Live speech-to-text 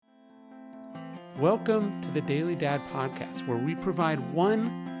Welcome to the Daily Dad Podcast, where we provide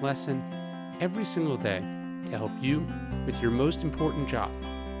one lesson every single day to help you with your most important job,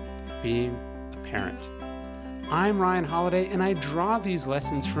 being a parent. I'm Ryan Holiday, and I draw these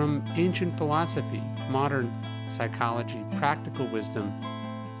lessons from ancient philosophy, modern psychology, practical wisdom,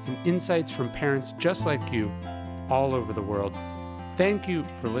 and insights from parents just like you all over the world. Thank you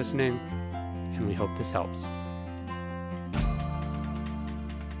for listening, and we hope this helps.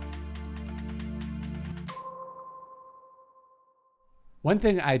 One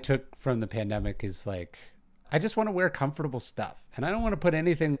thing I took from the pandemic is I just want to wear comfortable stuff. And I don't want to put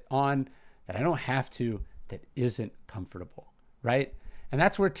anything on that I don't have to that isn't comfortable, right? And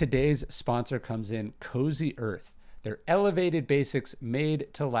that's where today's sponsor comes in, Cozy Earth. Their elevated basics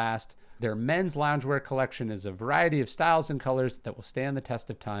made to last. Their men's loungewear collection is a variety of styles and colors that will stand the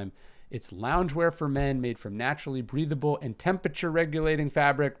test of time. It's loungewear for men made from naturally breathable and temperature regulating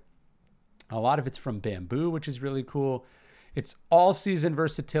fabric. A lot of it's from bamboo, which is really cool. It's all-season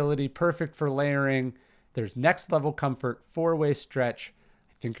versatility, perfect for layering. There's next-level comfort, four-way stretch.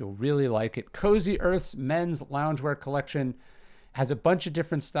 I think you'll really like it. Cozy Earth's men's loungewear collection has a bunch of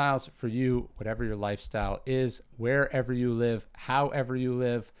different styles for you, whatever your lifestyle is, wherever you live, however you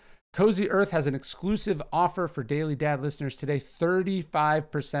live. Cozy Earth has an exclusive offer for Daily Dad listeners today,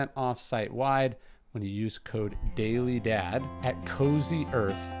 35% off site-wide when you use code DAILYDAD at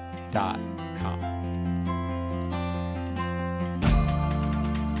CozyEarth.com.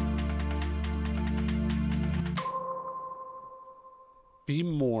 Be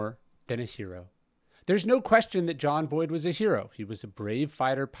more than a hero. There's no question that John Boyd was a hero. He was a brave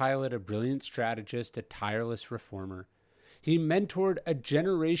fighter pilot, a brilliant strategist, a tireless reformer. He mentored a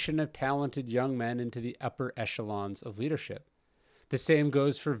generation of talented young men into the upper echelons of leadership. The same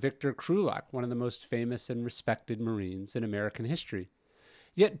goes for Victor Krulak, one of the most famous and respected Marines in American history.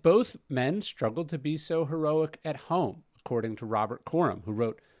 Yet both men struggled to be so heroic at home, according to Robert Coram, who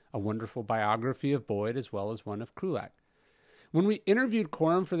wrote a wonderful biography of Boyd as well as one of Krulak. When we interviewed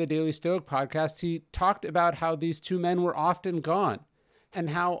Coram for the Daily Stoic podcast, he talked about how these two men were often gone and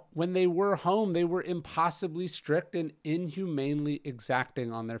how when they were home, they were impossibly strict and inhumanely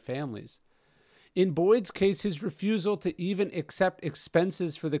exacting on their families. In Boyd's case, his refusal to even accept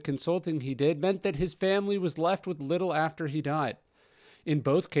expenses for the consulting he did meant that his family was left with little after he died. In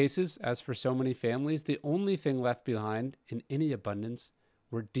both cases, as for so many families, the only thing left behind in any abundance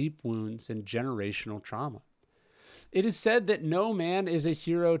were deep wounds and generational trauma. It is said that no man is a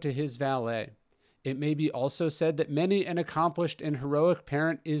hero to his valet. It may be also said that many an accomplished and heroic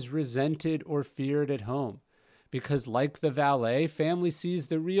parent is resented or feared at home, because like the valet, family sees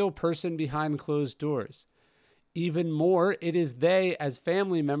the real person behind closed doors. Even more, it is they as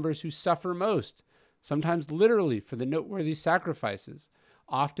family members who suffer most, sometimes literally for the noteworthy sacrifices,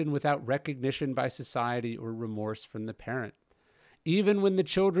 often without recognition by society or remorse from the parent. Even when the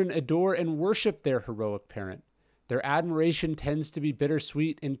children adore and worship their heroic parent, their admiration tends to be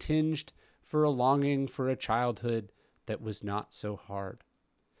bittersweet and tinged for a longing for a childhood that was not so hard.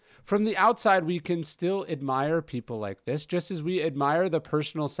 From the outside, we can still admire people like this, just as we admire the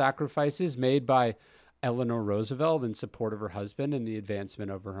personal sacrifices made by Eleanor Roosevelt in support of her husband and the advancement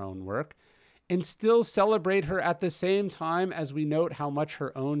of her own work, and still celebrate her at the same time as we note how much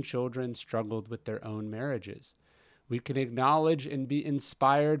her own children struggled with their own marriages. We can acknowledge and be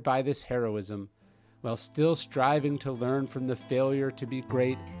inspired by this heroism, while still striving to learn from the failure to be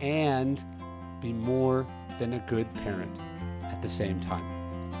great and be more than a good parent at the same time.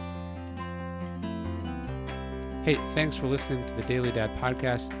 Hey, thanks for listening to the Daily Dad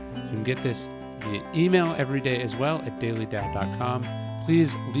Podcast. You can get this via email every day as well at dailydad.com.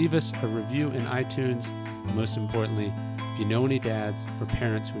 Please leave us a review in iTunes. And most importantly, if you know any dads or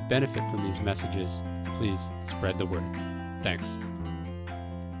parents who would benefit from these messages, please spread the word. Thanks.